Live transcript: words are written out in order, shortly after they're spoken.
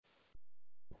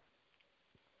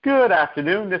Good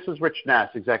afternoon. This is Rich Nass,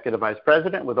 Executive Vice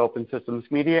President with Open Systems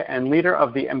Media and leader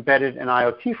of the Embedded and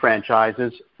IoT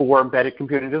franchises for Embedded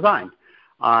Computing Design.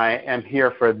 I am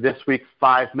here for this week's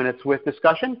 5 Minutes With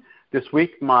discussion. This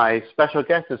week, my special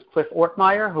guest is Cliff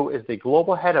Ortmeyer, who is the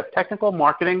Global Head of Technical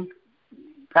Marketing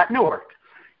at Newark.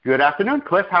 Good afternoon,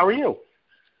 Cliff. How are you?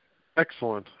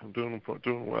 Excellent. I'm doing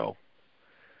well.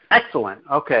 Excellent.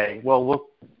 Okay. Well, we'll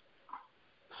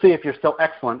see if you're still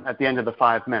excellent at the end of the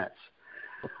 5 minutes.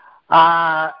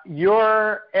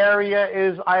 Your area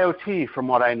is IoT, from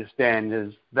what I understand.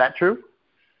 Is that true?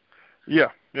 Yeah.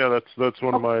 That's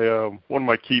one of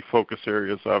my key focus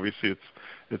areas. Obviously,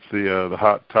 it's the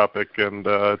hot topic, and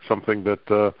it's something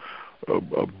that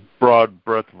a broad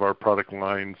breadth of our product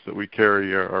lines that we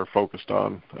carry are focused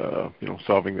on.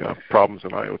 Solving problems in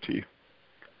IoT.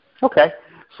 Okay.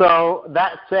 So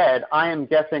that said, I am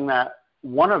guessing that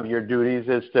one of your duties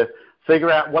is to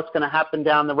figure out what's going to happen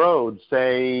down the road,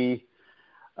 say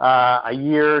a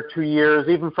year, 2 years,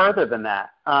 even further than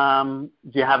that.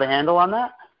 Do you have a handle on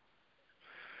that?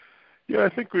 Yeah, I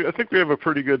think we have a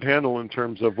pretty good handle in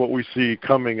terms of what we see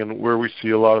coming and where we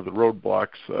see a lot of the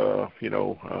roadblocks.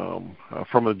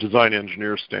 From a design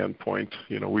engineer standpoint,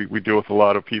 we deal with a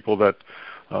lot of people that,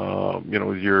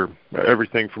 you're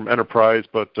everything from enterprise,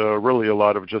 but really a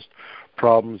lot of just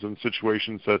problems and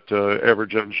situations that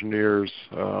average engineers,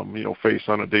 face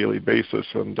on a daily basis.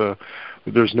 And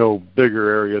there's no bigger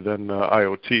area than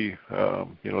IoT,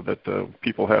 that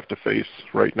people have to face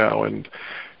right now. And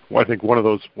I think one of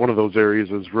those areas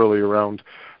is really around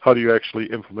how do you actually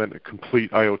implement a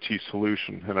complete IoT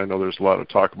solution. And I know there's a lot of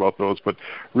talk about those, but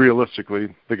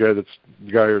realistically, the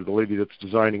guy or the lady that's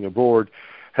designing a board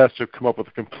has to come up with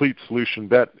a complete solution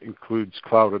that includes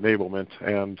cloud enablement.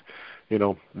 And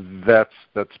that's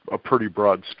a pretty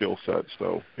broad skill set.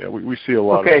 So yeah, we see a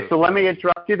lot. Okay, so let me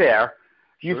interrupt you there.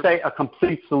 You Sure. say a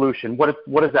complete solution. What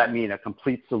does that mean? A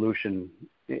complete solution?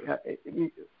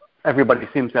 Everybody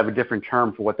seems to have a different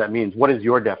term for what that means. What is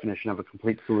your definition of a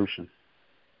complete solution?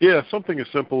 Yeah, something as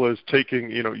simple as taking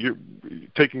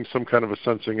some kind of a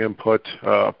sensing input,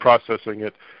 processing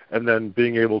it, and then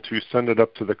being able to send it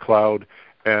up to the cloud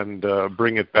and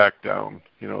bring it back down.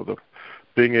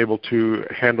 Being able to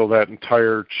handle that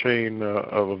entire chain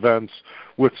of events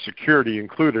with security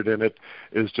included in it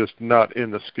is just not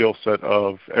in the skill set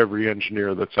of every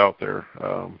engineer that's out there.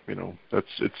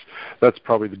 That's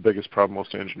probably the biggest problem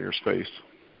most engineers face.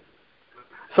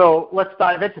 So let's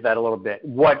dive into that a little bit.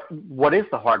 What is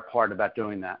the hard part about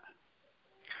doing that?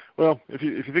 Well, if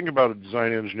you think about a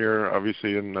design engineer,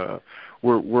 obviously, and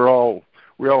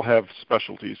we all have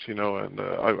specialties, and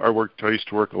I used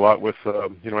to work a lot with,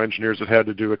 engineers that had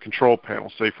to do a control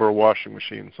panel, say for a washing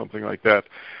machine, something like that.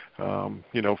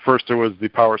 First there was the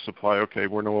power supply. Okay,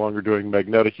 we're no longer doing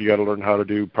magnetic. You got to learn how to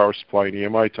do power supply and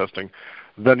EMI testing.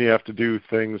 Then you have to do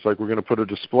things like we're going to put a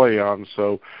display on,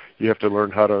 so you have to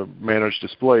learn how to manage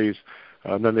displays.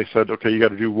 And then they said, okay, you got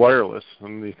to do wireless.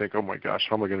 And you think, oh my gosh,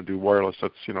 how am I going to do wireless?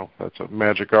 That's a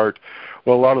magic art.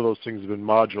 Well, a lot of those things have been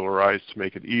modularized to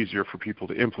make it easier for people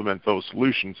to implement those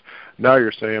solutions. Now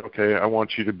you're saying, okay, I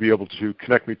want you to be able to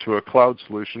connect me to a cloud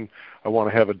solution. I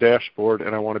want to have a dashboard,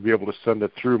 and I want to be able to send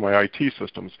it through my IT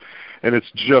systems. And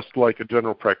it's just like a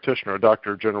general practitioner, a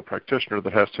doctor or general practitioner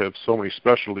that has to have so many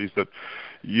specialties that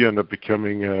you end up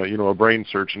becoming, a brain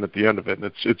surgeon at the end of it.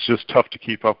 And it's just tough to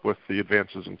keep up with the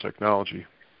advances in technology.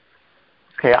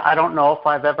 Okay, I don't know if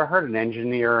I've ever heard an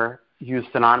engineer used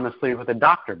synonymously with a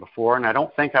doctor before, and I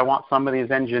don't think I want some of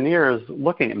these engineers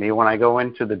looking at me when I go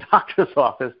into the doctor's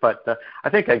office, but I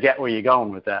think I get where you're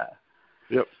going with that.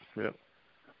 Yep.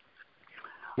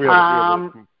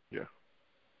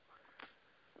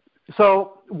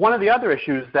 So one of the other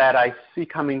issues that I see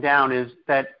coming down is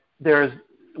that there's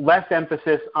less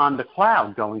emphasis on the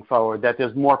cloud going forward, that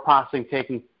there's more processing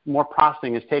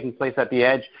is taking place at the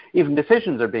edge. Even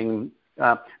decisions are being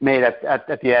made at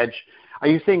the edge. Are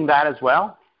you seeing that as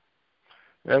well?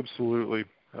 Absolutely.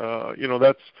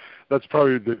 That's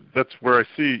probably that's where I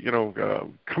see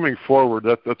coming forward.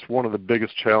 That's one of the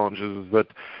biggest challenges is that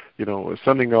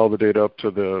sending all the data up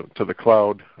to the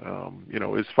cloud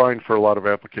is fine for a lot of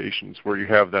applications where you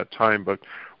have that time, but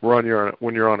when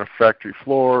you're on a factory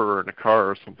floor or in a car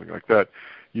or something like that,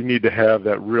 you need to have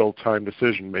that real-time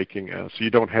decision making. So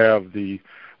you don't have the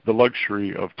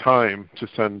luxury of time to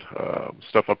send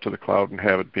stuff up to the cloud and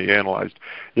have it be analyzed.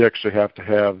 You actually have to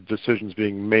have decisions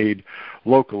being made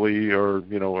locally or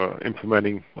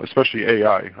implementing, especially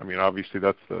AI. I mean, obviously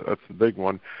that's the big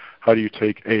one. How do you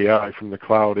take AI from the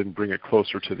cloud and bring it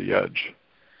closer to the edge?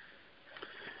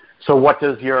 So what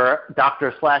does your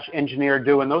doctor/engineer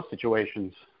do in those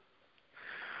situations?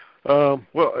 Well,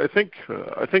 I think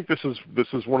this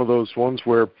is one of those ones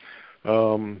where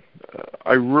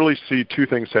I really see two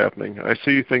things happening. I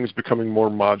see things becoming more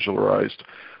modularized.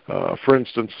 For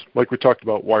instance, like we talked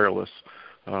about wireless.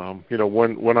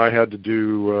 When I had to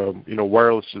do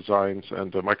wireless designs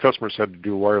and my customers had to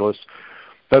do wireless,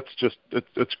 that's just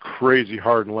it's crazy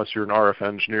hard unless you're an RF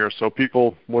engineer. So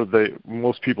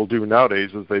most people do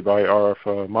nowadays is they buy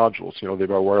RF modules. They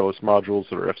buy wireless modules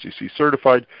that are FCC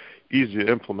certified, easy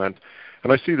to implement.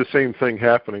 And I see the same thing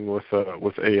happening with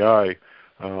AI.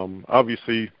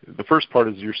 Obviously, the first part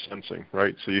is your sensing,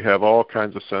 right? So you have all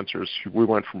kinds of sensors. We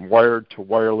went from wired to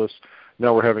wireless.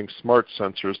 Now we're having smart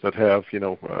sensors that have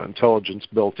intelligence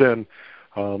built in,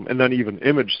 and then even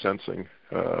image sensing.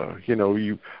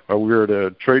 We were at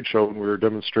a trade show and we were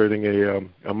demonstrating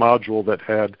a module that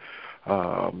had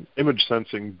image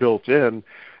sensing built in,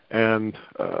 and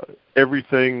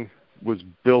everything was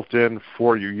built in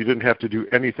for you. You didn't have to do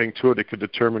anything to it. It could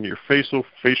determine your facial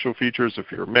features,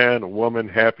 if you're a man, a woman,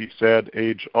 happy, sad,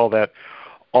 age, all that,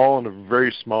 all in a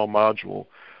very small module.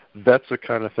 That's the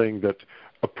kind of thing that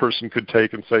a person could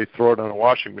take and say, throw it on a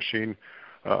washing machine,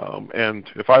 and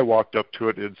if I walked up to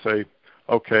it, it'd say,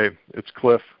 okay, it's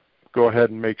Cliff. Go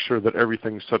ahead and make sure that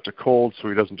everything's set to cold so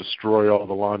he doesn't destroy all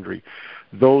the laundry.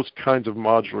 Those kinds of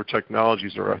modular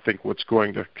technologies are, I think, what's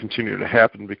going to continue to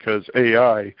happen because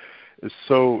AI is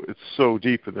so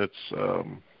deep and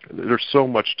there's so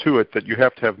much to it that you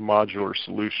have to have modular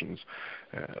solutions.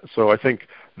 So I think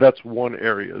that's one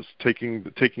area is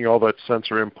taking all that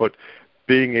sensor input,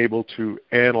 being able to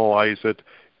analyze it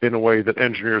in a way that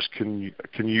engineers can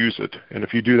use it. And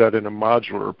if you do that in a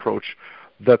modular approach,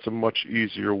 that's a much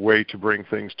easier way to bring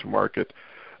things to market.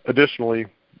 Additionally,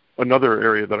 another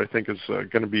area that I think is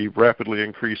going to be rapidly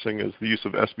increasing is the use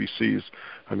of SBCs.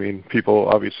 I mean, people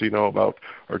obviously know about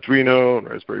Arduino and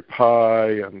Raspberry Pi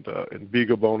and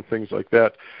BeagleBone, things like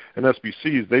that. And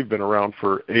SBCs, they've been around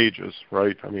for ages,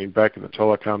 right? I mean, back in the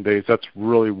telecom days, that's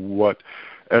really what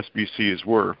SBCs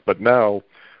were. But now,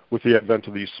 with the advent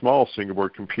of these small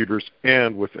single-board computers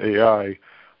and with AI,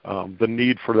 the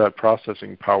need for that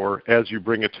processing power as you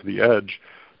bring it to the edge,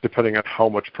 depending on how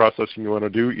much processing you want to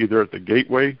do, either at the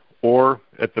gateway or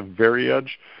at the very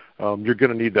edge, you're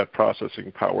going to need that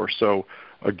processing power. So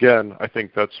again, I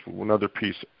think that's another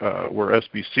piece where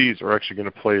SBCs are actually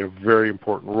going to play a very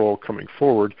important role coming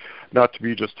forward, not to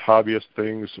be just hobbyist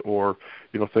things or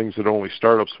things that only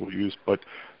startups will use, but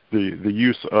the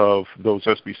use of those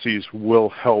SBCs will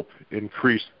help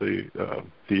increase the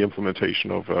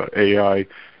implementation of AI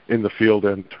in the field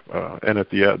and at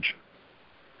the edge.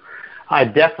 I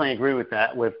definitely agree with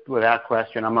that, without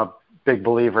question. I'm a big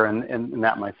believer in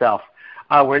that myself.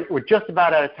 We're just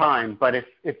about out of time, but if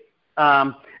you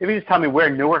just tell me where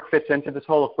Newark fits into this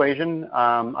whole equation,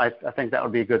 I think that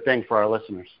would be a good thing for our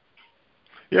listeners.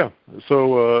 Yeah.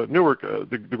 So Newark,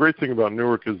 the great thing about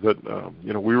Newark is that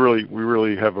we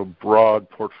really have a broad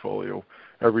portfolio.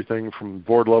 Everything from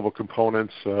board level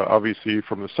components. Obviously,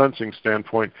 from the sensing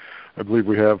standpoint, I believe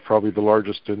we have probably the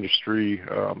largest industry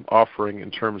offering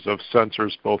in terms of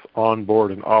sensors, both on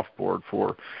board and off board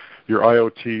for your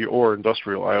IoT or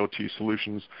industrial IoT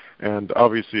solutions. And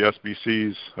obviously,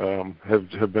 SBCs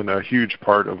have been a huge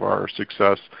part of our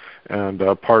success and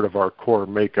part of our core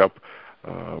makeup.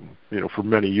 For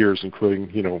many years, including,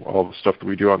 all the stuff that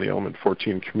we do on the Element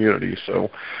 14 community.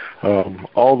 So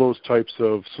all those types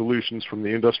of solutions from the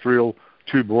industrial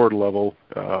to board level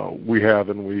we have,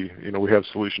 and we have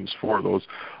solutions for those,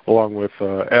 along with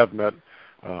Avnet,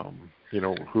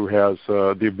 who has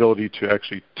the ability to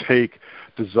actually take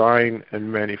design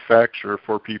and manufacture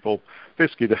for people,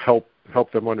 basically to help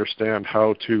them understand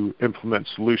how to implement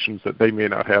solutions that they may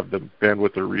not have the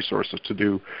bandwidth or resources to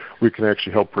do. We can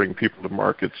actually help bring people to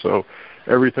market. So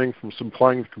everything from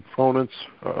supplying components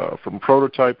from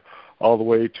prototype all the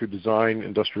way to design,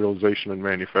 industrialization, and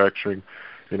manufacturing.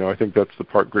 I think that's the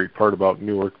great part about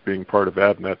Newark being part of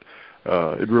Avnet.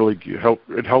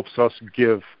 It helps us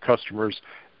give customers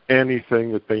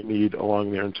anything that they need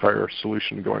along their entire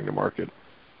solution going to market.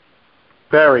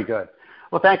 Very good.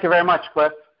 Well, thank you very much,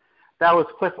 Cliff. That was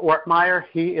Cliff Ortmeyer.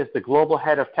 He is the Global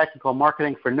Head of Technical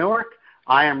Marketing for Newark.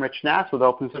 I am Rich Nass with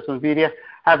Open Systems Media.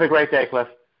 Have a great day, Cliff.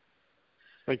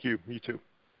 Thank you. You too.